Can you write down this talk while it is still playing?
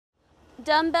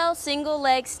Dumbbell single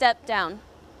leg step down.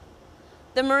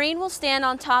 The Marine will stand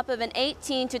on top of an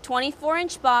 18 to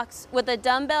 24-inch box with a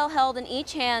dumbbell held in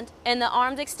each hand and the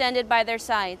arms extended by their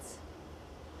sides.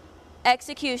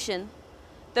 Execution.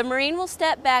 The Marine will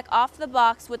step back off the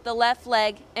box with the left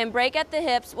leg and break at the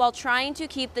hips while trying to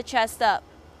keep the chest up.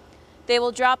 They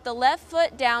will drop the left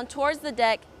foot down towards the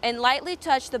deck and lightly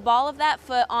touch the ball of that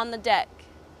foot on the deck.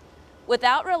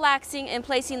 Without relaxing and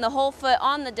placing the whole foot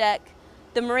on the deck,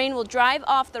 the Marine will drive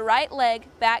off the right leg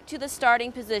back to the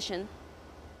starting position.